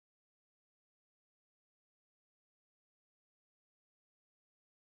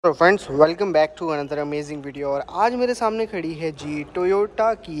तो friends welcome back to another amazing video. और आज मेरे सामने खड़ी है जी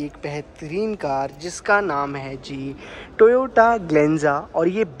टोयोटा की एक बेहतरीन कार जिसका नाम है जी टोयोटा ग्लेंजा। और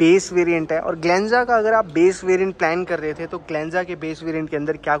ये बेस वेरिएंट है। और ग्लेंजा का अगर आप बेस वेरिएंट प्लान कर रहे थे तो ग्लेंजा के बेस वेरिएंट के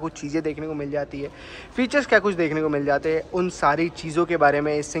अंदर क्या कुछ चीज़ें देखने को मिल जाती है, फीचर्स क्या कुछ देखने को मिल जाते हैं, उन सारी चीज़ों के बारे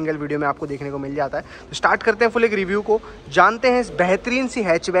में इस सिंगल वीडियो में आपको देखने को मिल जाता है। तो स्टार्ट करते हैं फुल एक रिव्यू को, जानते हैं इस बेहतरीन सी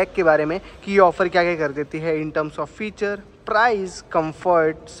हैचबैक के बारे में कि ये ऑफ़र क्या क्या कर देती है in terms of feature, price,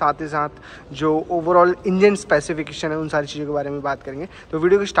 comfort, साथ ही साथ जो ओवरऑल इंजन स्पेसिफिकेशन है उन सारी चीज़ों के बारे में बात करेंगे। तो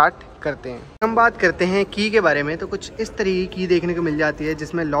वीडियो को स्टार्ट करते हैं। हम बात करते हैं की के बारे में। तो कुछ इस तरीके की देखने को मिल जाती है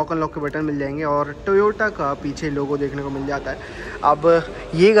जिसमें लॉक अनलॉक के बटन मिल जाएंगे और टोयोटा का पीछे लोगो देखने को मिल जाता है। अब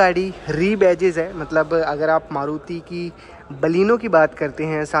ये गाड़ी रीबैजेस है, मतलब अगर आप मारुति की बलिनो की बात करते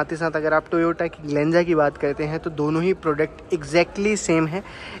हैं, साथ ही साथ अगर आप टोयोटा की ग्लेंजा की बात करते हैं, तो दोनों ही प्रोडक्ट एग्जैक्टली सेम है।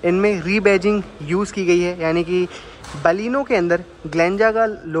 इनमें रीबैजिंग यूज़ की गई है, यानी कि बलिनो के अंदर ग्लेंजा का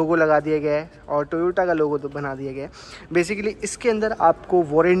लोगो लगा दिया गया है और टोयोटा का लोगो तो बना दिया गया है। बेसिकली इसके अंदर आपको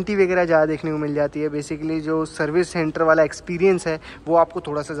वारंटी वगैरह ज़्यादा देखने को मिल जाती है। बेसिकली जो सर्विस सेंटर वाला एक्सपीरियंस है वो आपको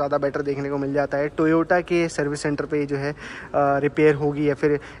थोड़ा सा ज़्यादा बेटर देखने को मिल जाता है। टोयोटा के सर्विस सेंटर पे जो है रिपेयर होगी या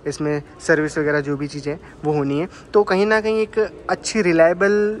फिर इसमें सर्विस वगैरह जो भी चीज़ें वो होनी है, तो कहीं ना कहीं एक अच्छी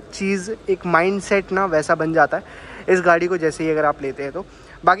रिलायबल चीज़, एक माइंडसेट ना वैसा बन जाता है इस गाड़ी को जैसे ही अगर आप लेते हैं तो।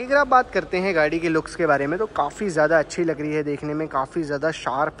 बाकी अगर आप बात करते हैं गाड़ी के लुक्स के बारे में तो काफ़ी ज़्यादा अच्छी लग रही है देखने में, काफ़ी ज़्यादा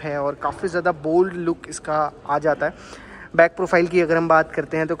शार्प है और काफ़ी ज़्यादा बोल्ड लुक इसका आ जाता है। बैक प्रोफाइल की अगर हम बात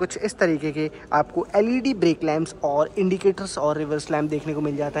करते हैं तो कुछ इस तरीके के आपको एलईडी ब्रेक लैंप्स और इंडिकेटर्स और रिवर्स लैंप देखने को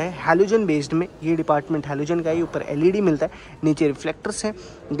मिल जाता है। हैलोजन बेस्ड में ये डिपार्टमेंट हैलोजन का ही, ऊपर एलईडी मिलता है, नीचे रिफ्लेक्टर्स हैं,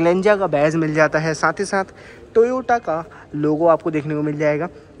 ग्लेंजा का बैज मिल जाता है, साथ ही साथ टोयोटा का लोगो आपको देखने को मिल जाएगा।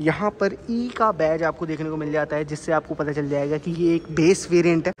 यहाँ पर ई का बैज आपको देखने को मिल जाता है जिससे आपको पता चल जाएगा कि ये एक बेस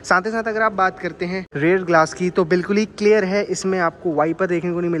वेरिएंट है। साथ ही साथ अगर आप बात करते हैं रेयर ग्लास की तो बिल्कुल ही क्लियर है, इसमें आपको वाइपर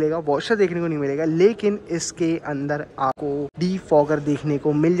देखने को नहीं मिलेगा, वॉशर देखने को नहीं मिलेगा, लेकिन इसके अंदर आपको डीफॉगर देखने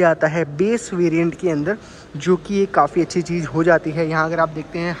को मिल जाता है बेस वेरिएंट के अंदर, जो कि एक काफ़ी अच्छी चीज़ हो जाती है। यहाँ अगर आप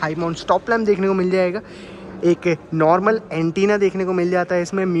देखते हैं हाई माउंट स्टॉप लैम्प देखने को मिल जाएगा, एक नॉर्मल एंटीना देखने को मिल जाता है।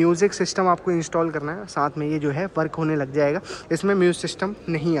 इसमें म्यूज़िक सिस्टम आपको इंस्टॉल करना है, साथ में ये जो है वर्क होने लग जाएगा, इसमें म्यूज़िक सिस्टम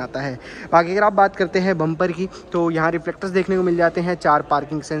नहीं आता है। बाकी अगर आप बात करते हैं बम्पर की तो यहाँ रिफ्लेक्टर्स देखने को मिल जाते हैं, 4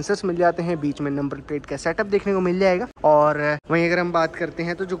 पार्किंग सेंसर्स मिल जाते हैं, बीच में नंबर प्लेट का सेटअप देखने को मिल जाएगा। और वहीं अगर हम बात करते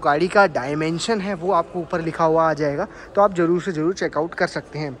हैं तो जो गाड़ी का डायमेंशन है वो आपको ऊपर लिखा हुआ आ जाएगा, तो आप ज़रूर से ज़रूर चेकआउट कर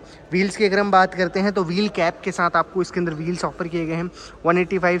सकते हैं। व्हील्स की अगर हम बात करते हैं तो व्हील कैप के साथ आपको इसके अंदर व्हील्स ऑफर किए गए हैं।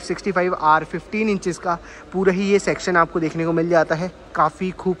 185/65 R15 इंचज़ का पूरा ही ये सेक्शन आपको देखने को मिल जाता है। काफ़ी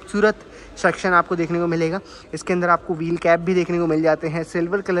खूबसूरत सेक्शन आपको देखने को मिलेगा। इसके अंदर आपको व्हील कैप भी देखने को मिल जाते हैं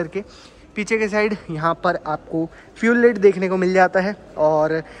सिल्वर कलर के। पीछे के साइड यहाँ पर आपको फ्यूल लिड देखने को मिल जाता है।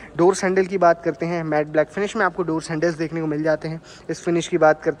 और डोर हैंडल की बात करते हैं, मैट ब्लैक फिनिश में आपको डोर हैंडल्स देखने को मिल जाते हैं। इस फिनिश की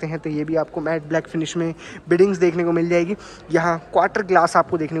बात करते हैं तो ये भी आपको मैट ब्लैक फिनिश में बिडिंग्स देखने को मिल जाएगी। यहाँ क्वार्टर ग्लास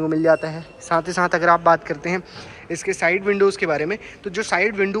आपको देखने को मिल जाता है। साथ ही साथ अगर आप बात करते हैं इसके साइड विंडोज़ के बारे में तो जो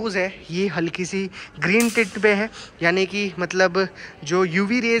साइड विंडोज़ है ये हल्की सी ग्रीन टिंट पे है, यानी कि मतलब जो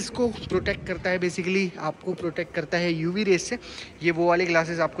यूवी रेज को प्रोटेक्ट करता है, बेसिकली आपको प्रोटेक्ट करता है यूवी रेज से, ये वो वाले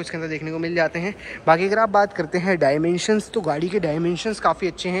ग्लासेस आपको इसके अंदर देखने को मिल जाते हैं। बाकी अगर आप बात करते हैं डायमेंशंस तो गाड़ी के डायमेंशंस काफ़ी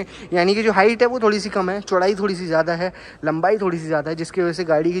अच्छे हैं, यानी कि जो हाइट है वो थोड़ी सी कम है, चौड़ाई थोड़ी सी ज़्यादा है, लंबाई थोड़ी सी ज़्यादा है, जिसकी वजह से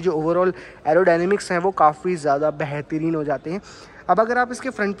गाड़ी की जो ओवरऑल एरोडायनेमिक्स हैं वो काफ़ी ज़्यादा बेहतरीन हो जाते हैं। अब अगर आप इसके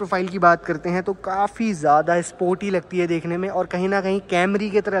फ्रंट प्रोफाइल की बात करते हैं तो काफ़ी ज़्यादा स्पोर्टी लगती है देखने में और कहीं ना कहीं कैमरी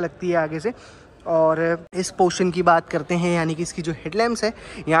की तरह लगती है आगे से। और इस पोर्शन की बात करते हैं, यानी कि इसकी जो हेडलैम्प्स है,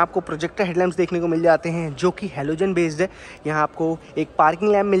 यहाँ आपको प्रोजेक्टर हेडलैम्प्स देखने को मिल जाते हैं जो कि हैलोजन बेस्ड है। यहाँ आपको एक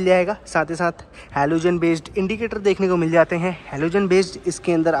पार्किंग लैम्प मिल जाएगा, साथ ही साथ हैलोजन बेस्ड इंडिकेटर देखने को मिल जाते हैं। हैलोजन बेस्ड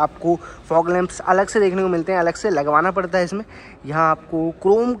इसके अंदर आपको फॉग लैंप्स अलग से देखने को मिलते हैं, अलग से लगवाना पड़ता है इसमें। यहाँ आपको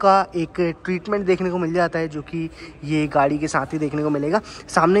क्रोम का एक ट्रीटमेंट देखने को मिल जाता है जो कि ये गाड़ी के साथ ही देखने को मिलेगा।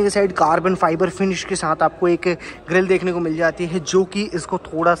 सामने के साइड कार्बन फाइबर फिनिश के साथ आपको एक ग्रिल देखने को मिल जाती है जो कि इसको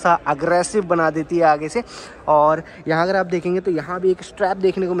थोड़ा सा अग्रेसिव बना देती है आगे से। और यहाँ अगर आप देखेंगे तो यहाँ भी एक स्ट्रैप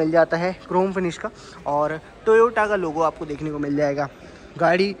देखने को मिल जाता है क्रोम फिनिश का और टोयोटा का लोगो आपको देखने को मिल जाएगा।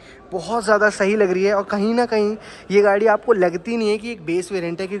 गाड़ी बहुत ज़्यादा सही लग रही है और कहीं ना कहीं ये गाड़ी आपको लगती नहीं है कि एक बेस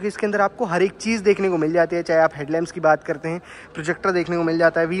वेरिएंट है, क्योंकि इसके अंदर आपको हर एक चीज़ देखने को मिल जाती है। चाहे आप हेडलैम्प्स की बात करते हैं, प्रोजेक्टर देखने को मिल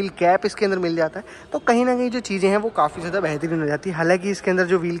जाता है, व्हील कैप इसके अंदर मिल जाता है, तो कहीं ना कहीं जो चीज़ें हैं वो काफ़ी ज़्यादा बेहतरीन हो जाती है। हालांकि इसके अंदर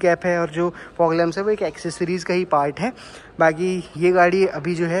जो व्हील कैप है और जो फॉग लैंप्स है वो एक एक्सेसरीज़ का ही पार्ट है। बाकी ये गाड़ी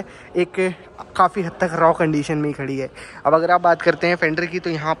अभी जो है एक काफ़ी हद तक रॉ कंडीशन में ही खड़ी है। अब अगर आप बात करते हैं फेंडर की तो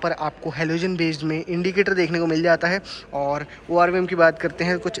यहाँ पर आपको हैलोजन बेस्ड में इंडिकेटर देखने को मिल जाता है। और ORVM की बात करते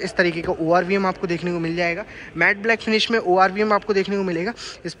हैं कुछ इस तरीके का ORVM आपको देखने को मिल जाएगा। मैट ब्लैक फिनिश में ORVM आपको देखने को मिलेगा।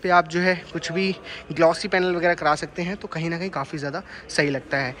 इस पर आप जो है कुछ भी ग्लॉसी पैनल वगैरह करा सकते हैं, तो कहीं ना कहीं काफ़ी ज़्यादा सही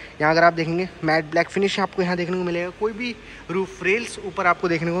लगता है। यहाँ अगर आप देखेंगे मैट ब्लैक फिनिश आपको यहाँ देखने को मिलेगा। कोई भी रूफ रेल्स ऊपर आपको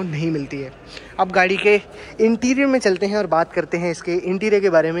देखने को नहीं मिलती है। अब गाड़ी के इंटीरियर में चलते हैं और बात करते हैं इसके इंटीरियर के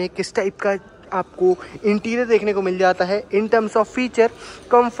बारे में, किस टाइप का आपको इंटीरियर देखने को मिल जाता है in terms of feature,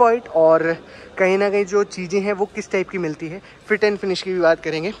 comfort और कहीं ना कहीं जो चीज़ें हैं वो किस टाइप की मिलती है। फिट एंड फिनिश की भी बात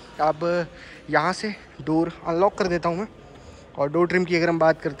करेंगे। अब यहाँ से डोर अनलॉक कर देता हूँ मैं। और डोर ट्रिम की अगर हम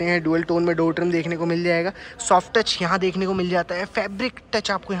बात करते हैं, डुअल टोन में डोर ट्रिम देखने को मिल जाएगा। सॉफ्ट टच यहाँ देखने को मिल जाता है, फैब्रिक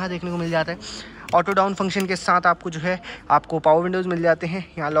टच आपको यहाँ देखने को मिल जाता है। ऑटो डाउन फंक्शन के साथ आपको जो है आपको पावर विंडोज़ मिल जाते हैं।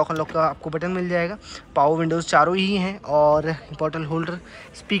 यहाँ लॉक अनलॉक का आपको बटन मिल जाएगा। पावर विंडोज़ चारों ही हैं और बॉटल होल्डर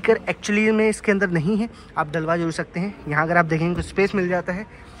स्पीकर एक्चुअली में इसके अंदर नहीं है, आप डलवा जरूर सकते हैं। यहाँ अगर आप देखेंगे तो स्पेस मिल जाता है।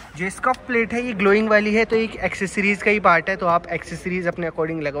 जो स्कफ प्लेट है ये ग्लोइंग वाली है, तो एक एक्सेसरीज़ का ही पार्ट है, तो आप एक्सेसरीज़ अपने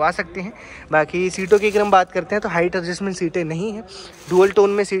अकॉर्डिंग लगवा सकते हैं। बाकी सीटों की अगर हम बात करते हैं तो हाइट एडजस्टमेंट सीटें नहीं हैं। डुअल टोन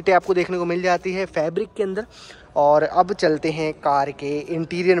में सीटें आपको देखने को मिल जाती है फैब्रिक के अंदर। और अब चलते हैं कार के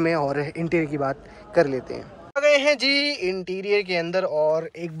इंटीरियर में और इंटीरियर की बात कर लेते हैं। आ गए हैं जी इंटीरियर के अंदर और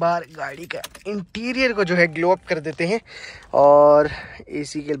एक बार गाड़ी का इंटीरियर को जो है ग्लो अप कर देते हैं और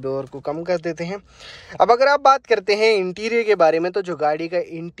एसी के ब्लोअर को कम कर देते हैं। अब अगर आप बात करते हैं इंटीरियर के बारे में, तो जो गाड़ी का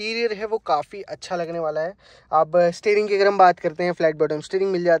इंटीरियर है वो काफ़ी अच्छा लगने वाला है। अब स्टीयरिंग की अगर हम बात करते हैं, फ्लैट बॉटम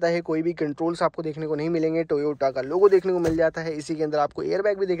स्टीयरिंग मिल जाता है। कोई भी कंट्रोल्स आपको देखने को नहीं मिलेंगे। टोयोटा का लोगो देखने को मिल जाता है। इसी के अंदर आपको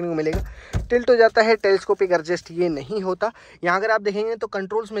एयरबैग भी देखने को मिलेगा। टिल्ट हो जाता है, टेलीस्कोपिक एडजस्ट ये नहीं होता। यहाँ अगर आप देखेंगे तो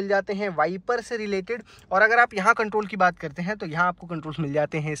कंट्रोल्स मिल जाते हैं वाइपर से रिलेटेड। और अगर आप यहाँ कंट्रोल की बात करते हैं तो यहाँ आपको कंट्रोल्स मिल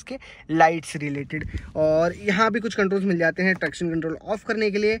जाते हैं इसके लाइट से रिलेटेड। और यहाँ भी कुछ कंट्रोल्स मिल जाते हैं ट्रैक्शन कंट्रोल ऑफ करने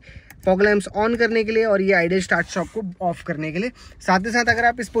के लिए, फॉग लैंप्स ऑन करने के लिए और ये आइडल स्टार्ट स्टॉप को ऑफ करने के लिए। साथ ही साथ अगर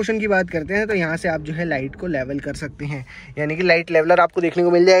आप इस पोर्शन की बात करते हैं तो यहाँ से आप जो है लाइट को लेवल कर सकते हैं, यानी कि लाइट लेवलर आपको देखने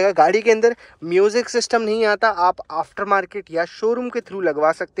को मिल जाएगा। गाड़ी के अंदर म्यूजिक सिस्टम नहीं आता, आप आफ्टर मार्केट या शोरूम के थ्रू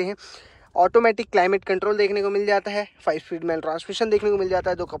लगवा सकते हैं। ऑटोमेटिक क्लाइमेट कंट्रोल देखने को मिल जाता है। 5 स्पीड मैनुअल ट्रांसमिशन देखने को मिल जाता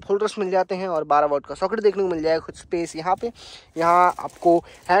है। 2 कप होल्डर्स मिल जाते हैं और 12 वॉट का सॉकेट देखने को मिल जाएगा। कुछ स्पेस यहाँ पे। यहाँ आपको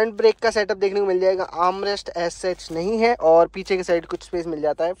हैंड ब्रेक का सेटअप देखने को मिल जाएगा। आर्मरेस्ट एज सच नहीं है और पीछे के साइड कुछ स्पेस मिल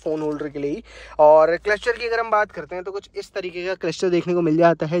जाता है फ़ोन होल्डर के लिए ही। और क्लस्टर की अगर हम बात करते हैं तो कुछ इस तरीके का क्लस्टर देखने को मिल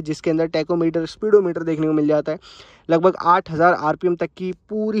जाता है, जिसके अंदर टैकोमीटर, स्पीडोमीटर देखने को मिल जाता है। लगभग 8000 RPM तक की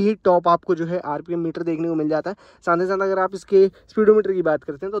पूरी ही टॉप आपको जो है RPM मीटर देखने को मिल जाता है। साथ ही साथ अगर आप इसके स्पीडोमीटर की बात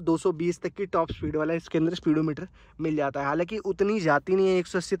करते हैं तो 220 तक की टॉप स्पीड वाला इसके अंदर स्पीडोमीटर मिल जाता है। हालांकि उतनी जाती नहीं है,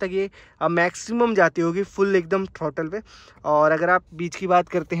 180 तक ये मैक्सिमम जाती होगी फुल एकदम थ्रॉटल पे। और अगर आप बीच की बात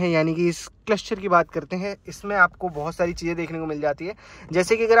करते हैं, यानी कि इस क्लस्टर की बात करते हैं, इसमें आपको बहुत सारी चीज़ें देखने को मिल जाती है।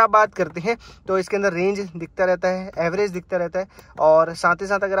 जैसे कि अगर आप बात करते हैं तो इसके अंदर रेंज दिखता रहता है, एवरेज दिखता रहता है और साथ ही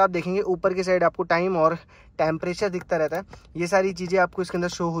साथ अगर आप देखेंगे ऊपर की साइड आपको टाइम और टेम्परेचर दिखता रहता है। ये सारी चीज़ें आपको इसके अंदर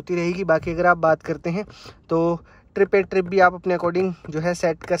शो होती रहेगी। बाकी अगर आप बात करते हैं तो ट्रिप भी आप अपने अकॉर्डिंग जो है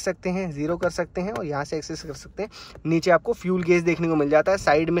सेट कर सकते हैं, 0 कर सकते हैं और यहाँ से एक्सेस कर सकते हैं। नीचे आपको फ्यूल गेज देखने को मिल जाता है।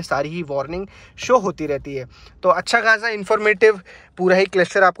 साइड में सारी ही वार्निंग शो होती रहती है। तो अच्छा खासा इन्फॉर्मेटिव पूरा ही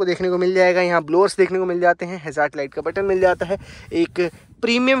क्लस्टर आपको देखने को मिल जाएगा। यहाँ ब्लोअर्स देखने को मिल जाते हैं, हैजार्ड लाइट का बटन मिल जाता है। एक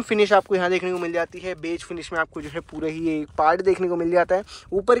प्रीमियम फिनिश आपको यहाँ देखने को मिल जाती है। बेज फिनिश में आपको जो है पूरे ही एक पार्ट देखने को मिल जाता है।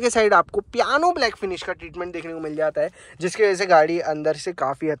 ऊपर के साइड आपको पियानो ब्लैक फिनिश का ट्रीटमेंट देखने को मिल जाता है, जिसकी वजह से गाड़ी अंदर से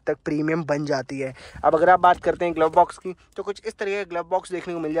काफ़ी हद तक प्रीमियम बन जाती है। अब अगर आप बात करते हैं ग्लव बॉक्स की, तो कुछ इस तरह का ग्लव बॉक्स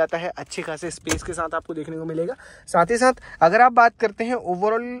देखने को मिल जाता है। अच्छे खासे स्पेस के साथ आपको देखने को मिलेगा। साथ ही साथ अगर आप बात करते हैं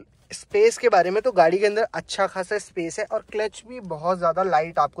ओवरऑल स्पेस के बारे में, तो गाड़ी के अंदर अच्छा खासा स्पेस है और क्लच भी बहुत ज़्यादा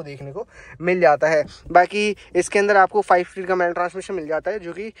लाइट आपको देखने को मिल जाता है। बाकी इसके अंदर आपको 5 स्पीड का मैनुअल ट्रांसमिशन मिल जाता है,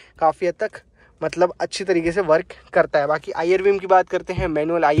 जो कि काफ़ी हद तक मतलब अच्छी तरीके से वर्क करता है। बाकी IRVM की बात करते हैं,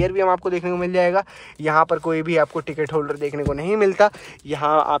 मैनुअल IRVM आपको देखने को मिल जाएगा। यहाँ पर कोई भी आपको टिकट होल्डर देखने को नहीं मिलता।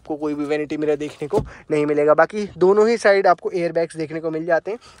 यहाँ आपको कोई भी वैनिटी मिरर देखने को नहीं मिलेगा। बाकी दोनों ही साइड आपको एयरबैग्स देखने को मिल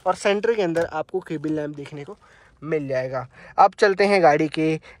जाते हैं और सेंटर के अंदर आपको केबिन लैंप देखने को मिल जाएगा। अब चलते हैं गाड़ी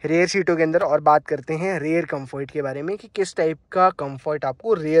के रेयर सीटों के अंदर और बात करते हैं रेयर कंफर्ट के बारे में कि किस टाइप का कंफर्ट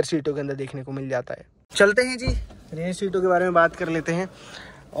आपको रेयर सीटों के अंदर देखने को मिल जाता है। चलते हैं जी रेयर सीटों के बारे में बात कर लेते हैं।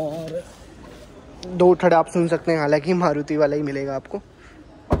 और 2 थड आप सुन सकते हैं, हालांकि मारुति वाला ही मिलेगा आपको।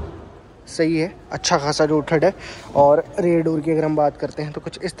 सही है, अच्छा खासा डोर थड है। और रेयर डोर की अगर हम बात करते हैं तो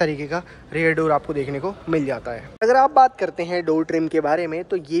कुछ इस तरीके का रेयर डोर आपको देखने को मिल जाता है। अगर आप बात करते हैं डोर ट्रिम के बारे में,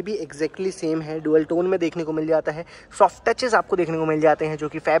 तो ये भी एग्जैक्टली सेम है, डुअल टोन में देखने को मिल जाता है। सॉफ्ट टचेस आपको देखने को मिल जाते हैं जो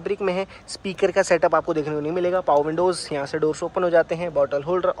कि फैब्रिक में है। स्पीकर का सेटअप आपको देखने को नहीं मिलेगा। पावर विंडोज़, यहाँ से डोर्स ओपन हो जाते हैं। बॉटल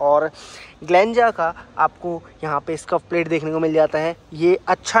होल्डर और ग्लेंजा का आपको यहाँ पे स्कफ प्लेट देखने को मिल जाता है। ये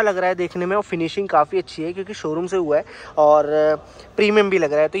अच्छा लग रहा है देखने में और फिनिशिंग काफ़ी अच्छी है क्योंकि शोरूम से हुआ है और प्रीमियम भी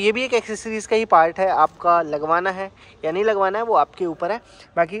लग रहा है। तो ये भी एक सीरीज़ का ही पार्ट है, आपका लगवाना है या नहीं लगवाना है वो आपके ऊपर है।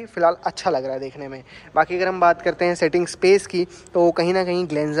 बाकी फ़िलहाल अच्छा लग रहा है देखने में। बाकी अगर हम बात करते हैं सेटिंग स्पेस की, तो कहीं ना कहीं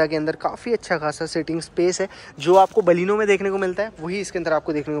ग्लेंजा के अंदर काफ़ी अच्छा खासा सेटिंग स्पेस है। जो आपको बलिनो में देखने को मिलता है वही इसके अंदर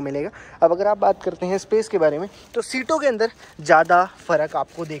आपको देखने को मिलेगा। अब अगर आप बात करते हैं स्पेस के बारे में, तो सीटों के अंदर ज़्यादा फ़र्क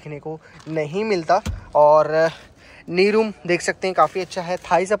आपको देखने को नहीं मिलता। और नी रूम देख सकते हैं काफ़ी अच्छा है,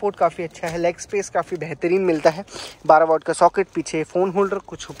 थाई सपोर्ट काफ़ी अच्छा है, लेग स्पेस काफ़ी बेहतरीन मिलता है, 12 वॉट का सॉकेट, पीछे फ़ोन होल्डर,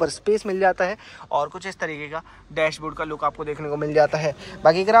 कुछ ऊपर स्पेस मिल जाता है और कुछ इस तरीके का डैशबोर्ड का लुक आपको देखने को मिल जाता है।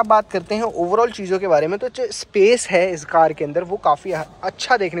 बाकी अगर आप बात करते हैं ओवरऑल चीज़ों के बारे में, तो जो स्पेस है इस कार के अंदर वो काफ़ी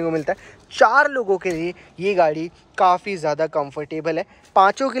अच्छा देखने को मिलता है। 4 लोगों के लिए ये गाड़ी काफ़ी ज़्यादा कंफर्टेबल है।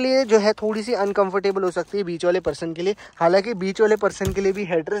 5 के लिए जो है थोड़ी सी अनकंफर्टेबल हो सकती है बीच वाले पर्सन के लिए। हालांकि बीच वाले पर्सन के लिए भी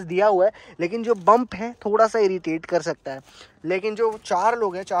हेडरेस्ट दिया हुआ है, लेकिन जो बम्प है थोड़ा सा इरिटेट कर सकता है। लेकिन जो 4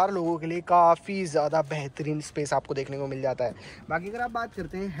 लोग हैं, 4 लोगों के लिए काफ़ी ज़्यादा बेहतरीन स्पेस आपको देखने को मिल जाता है। बाकी अगर आप बात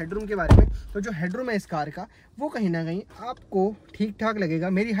करते हैं हेडरूम के बारे में, तो जो हेडरूम है इस कार का वो कहीं ना कहीं आपको ठीक ठाक लगेगा।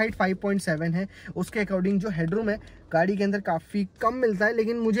 मेरी हाइट 5.7 है, उसके अकॉर्डिंग जो हेडरूम है गाड़ी के अंदर काफ़ी कम मिलता है,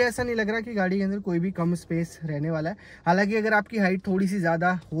 लेकिन मुझे ऐसा नहीं लग रहा कि गाड़ी के अंदर कोई भी कम स्पेस रहने वाला है। हालांकि अगर आपकी हाइट थोड़ी सी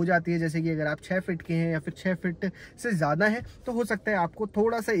ज़्यादा हो जाती है, जैसे कि अगर आप 6 फीट के हैं या फिर 6 फीट से ज़्यादा है, तो हो सकता है आपको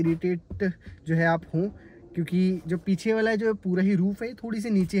थोड़ा सा इरिटेट जो है आप हों, क्योंकि जो पीछे वाला है जो पूरा ही रूफ है थोड़ी सी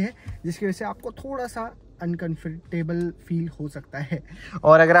नीचे है, जिसकी वजह से आपको थोड़ा सा अनकंफर्टेबल फील हो सकता है।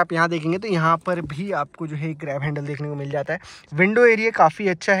 और अगर आप यहाँ देखेंगे तो यहाँ पर भी आपको जो है ग्रैब हैंडल देखने को मिल जाता है। विंडो एरिया काफ़ी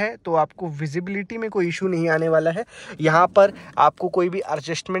अच्छा है, तो आपको विजिबिलिटी में कोई इशू नहीं आने वाला है। यहाँ पर आपको कोई भी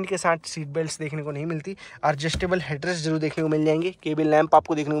एडजस्टमेंट के साथ सीट बेल्ट देखने को नहीं मिलती। एडजस्टेबल हेडरेस्ट जरूर देखने को मिल जाएंगे। केबल लैंप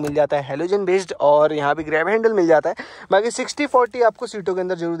आपको देखने को मिल जाता है हेलोजन बेस्ड, और यहाँ पे ग्रैब हैंडल मिल जाता है। बाकी 60-40 आपको सीटों के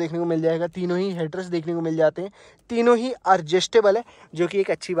अंदर जरूर देखने को मिल जाएगा। तीनों ही हेडरेस्ट देखने को मिल जाते हैं, तीनों ही एडजस्टेबल है, जो कि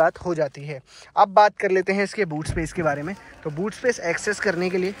एक अच्छी बात हो जाती है। अब बात कर लेते हैं इसके बूट स्पेस के बारे में। तो बूट स्पेस एक्सेस करने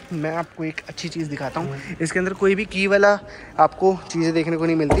के लिए मैं आपको एक अच्छी चीज़ दिखाता हूँ। इसके अंदर कोई भी की वाला आपको चीज़ें देखने को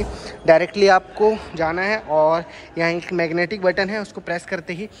नहीं मिलती। डायरेक्टली आपको जाना है और यहाँ एक मैग्नेटिक बटन है, उसको प्रेस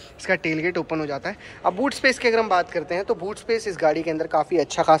करते ही इसका टेलगेट ओपन हो जाता है। अब बूट स्पेस की अगर हम बात करते हैं, तो बूट स्पेस इस गाड़ी के अंदर काफ़ी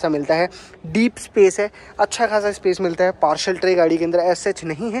अच्छा खासा मिलता है। डीप स्पेस है, अच्छा खासा स्पेस मिलता है। पार्शल ट्रे गाड़ी के अंदर एज सच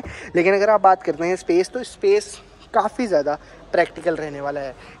नहीं है, लेकिन अगर आप बात करते हैं स्पेस, तो स्पेस काफ़ी ज़्यादा प्रैक्टिकल रहने वाला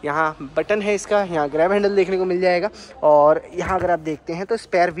है। यहाँ बटन है इसका, यहाँ ग्रैब हैंडल देखने को मिल जाएगा, और यहाँ अगर आप देखते हैं तो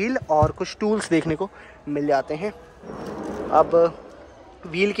स्पेयर व्हील और कुछ टूल्स देखने को मिल जाते हैं। अब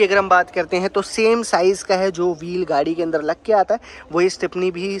व्हील की अगर हम बात करते हैं, तो सेम साइज़ का है जो व्हील गाड़ी के अंदर लग के आता है, वही स्टेपनी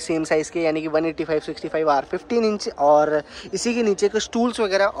भी सेम साइज़ के, यानी कि 185/65 R15 इंच, और इसी के नीचे कुछ टूल्स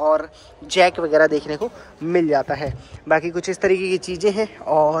वगैरह और जैक वगैरह देखने को मिल जाता है। बाकी कुछ इस तरीके की चीज़ें हैं,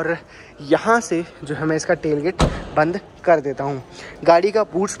 और यहाँ से जो है मैं इसका टेलगेट बंद कर देता हूँ। गाड़ी का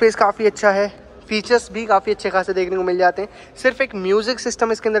बूट स्पेस काफ़ी अच्छा है, फीचर्स भी काफ़ी अच्छे खासे देखने को मिल जाते हैं। सिर्फ एक म्यूज़िक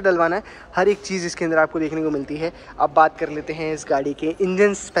सिस्टम इसके अंदर डलवाना है, हर एक चीज़ इसके अंदर आपको देखने को मिलती है। अब बात कर लेते हैं इस गाड़ी के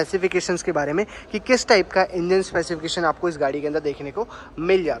इंजन स्पेसिफिकेशंस के बारे में, कि किस टाइप का इंजन स्पेसिफिकेशन आपको इस गाड़ी के अंदर देखने को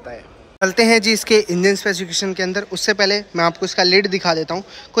मिल जाता है। चलते हैं जी इसके इंजन स्पेसिफिकेशन के अंदर। उससे पहले मैं आपको इसका लिड दिखा देता हूँ।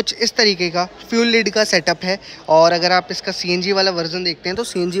 कुछ इस तरीके का फ्यूल लिड का सेटअप है, और अगर आप इसका सीएनजी वाला वर्जन देखते हैं, तो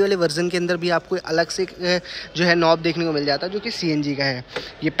सीएनजी वाले वर्जन के अंदर भी आपको अलग से जो है नॉब देखने को मिल जाता है, जो कि सीएनजी का है।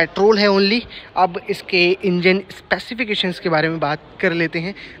 ये पेट्रोल है ओनली। अब इसके इंजन स्पेसिफिकेशंस के बारे में बात कर लेते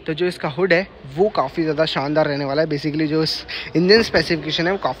हैं। तो जो इसका हुड है वो काफ़ी ज़्यादा शानदार रहने वाला है। बेसिकली जो इस इंजन स्पेसिफिकेशन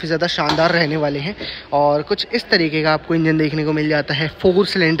है वो काफ़ी ज़्यादा शानदार रहने वाले हैं, और कुछ इस तरीके का आपको इंजन देखने को मिल जाता है। 4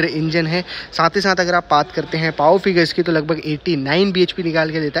 सिलेंडर इंजन है। साथ ही साथ अगर आप बात करते हैं पावर फिगर्स की, तो लगभग 89 bhp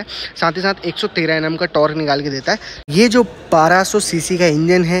निकाल के देता है। साथ ही साथ 113 Nm का टॉर्क निकाल के देता है। ये जो 1200 cc का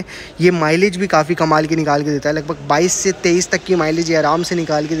इंजन है, ये माइलेज भी काफ़ी कमाल के निकाल के देता है। लगभग 22 से 23 तक की माइलेज ये आराम से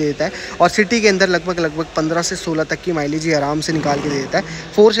निकाल के देता है, और सिटी के अंदर लगभग 15 से 16 तक की माइलेज ये आराम से निकाल के देता है।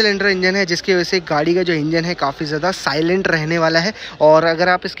 4 सिलेंडर इंजन है, जिसकी वजह से गाड़ी का जो इंजन है काफ़ी ज़्यादा साइलेंट रहने वाला है। और अगर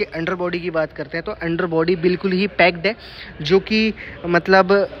आप इसके अंडर बॉडी की बात करते हैं, तो अंडर बॉडी बिल्कुल ही पैक्ड है, जो कि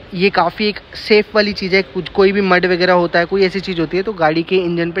मतलब ये काफ़ी एक सेफ वाली चीज़ है। कुछ कोई भी मड वगैरह होता है, कोई ऐसी चीज़ होती है, तो गाड़ी के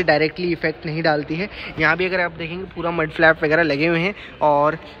इंजन पे डायरेक्टली इफेक्ट नहीं डालती है। यहाँ भी अगर आप देखेंगे पूरा मड फ्लैप वगैरह लगे हुए हैं,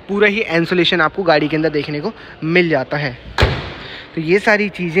 और पूरा ही इंसुलेशन आपको गाड़ी के अंदर देखने को मिल जाता है। तो ये सारी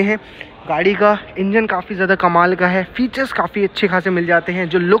चीज़ें हैं। गाड़ी का इंजन काफ़ी ज़्यादा कमाल का है, फीचर्स काफ़ी अच्छे खासे मिल जाते हैं।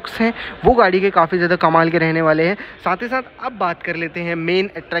 जो लुक्स हैं वो गाड़ी के काफ़ी ज़्यादा कमाल के रहने वाले हैं। साथ ही साथ अब बात कर लेते हैं मेन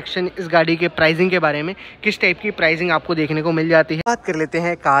अट्रैक्शन इस गाड़ी के प्राइसिंग के बारे में, किस टाइप की प्राइसिंग आपको देखने को मिल जाती है। बात कर लेते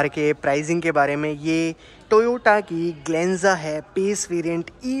हैं कार के प्राइसिंग के बारे में। ये टोयोटा की ग्लेंजा है, बेस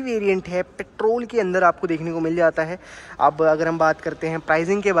वेरिएंट, ई वेरिएंट है, पेट्रोल के अंदर आपको देखने को मिल जाता है। अब अगर हम बात करते हैं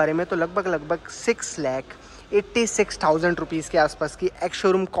प्राइसिंग के बारे में, तो लगभग 6,86,000 रुपीज़ के आसपास की एक्स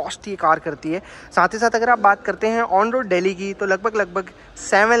शोरूम कॉस्ट ये कार करती है। साथ ही साथ अगर आप बात करते हैं ऑन रोड दिल्ली की, तो लगभग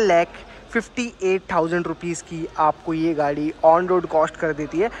 58,000 रुपीज़ की आपको ये गाड़ी ऑन रोड कॉस्ट कर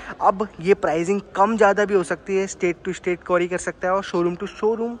देती है। अब ये प्राइसिंग कम ज़्यादा भी हो सकती है, स्टेट टू स्टेट क्वेरी कर सकता है और शोरूम टू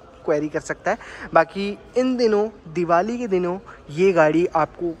शोरूम क्वेरी कर सकता है। बाकी इन दिनों, दिवाली के दिनों, ये गाड़ी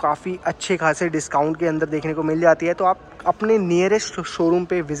आपको काफ़ी अच्छे खासे डिस्काउंट के अंदर देखने को मिल जाती है। तो आप अपने नियरेस्ट शोरूम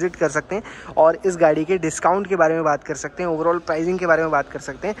पे विज़िट कर सकते हैं और इस गाड़ी के डिस्काउंट के बारे में बात कर सकते हैं, ओवरऑल प्राइसिंग के बारे में बात कर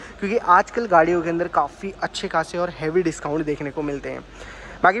सकते हैं, क्योंकि आजकल गाड़ियों के अंदर काफ़ी अच्छे खासे और हैवी डिस्काउंट देखने को मिलते हैं।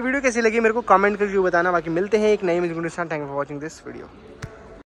 बाकी वीडियो कैसी लगी मेरे को कमेंट करके बताना। बाकी मिलते हैं एक नई वीडियो के साथ। Thank you for watching this video.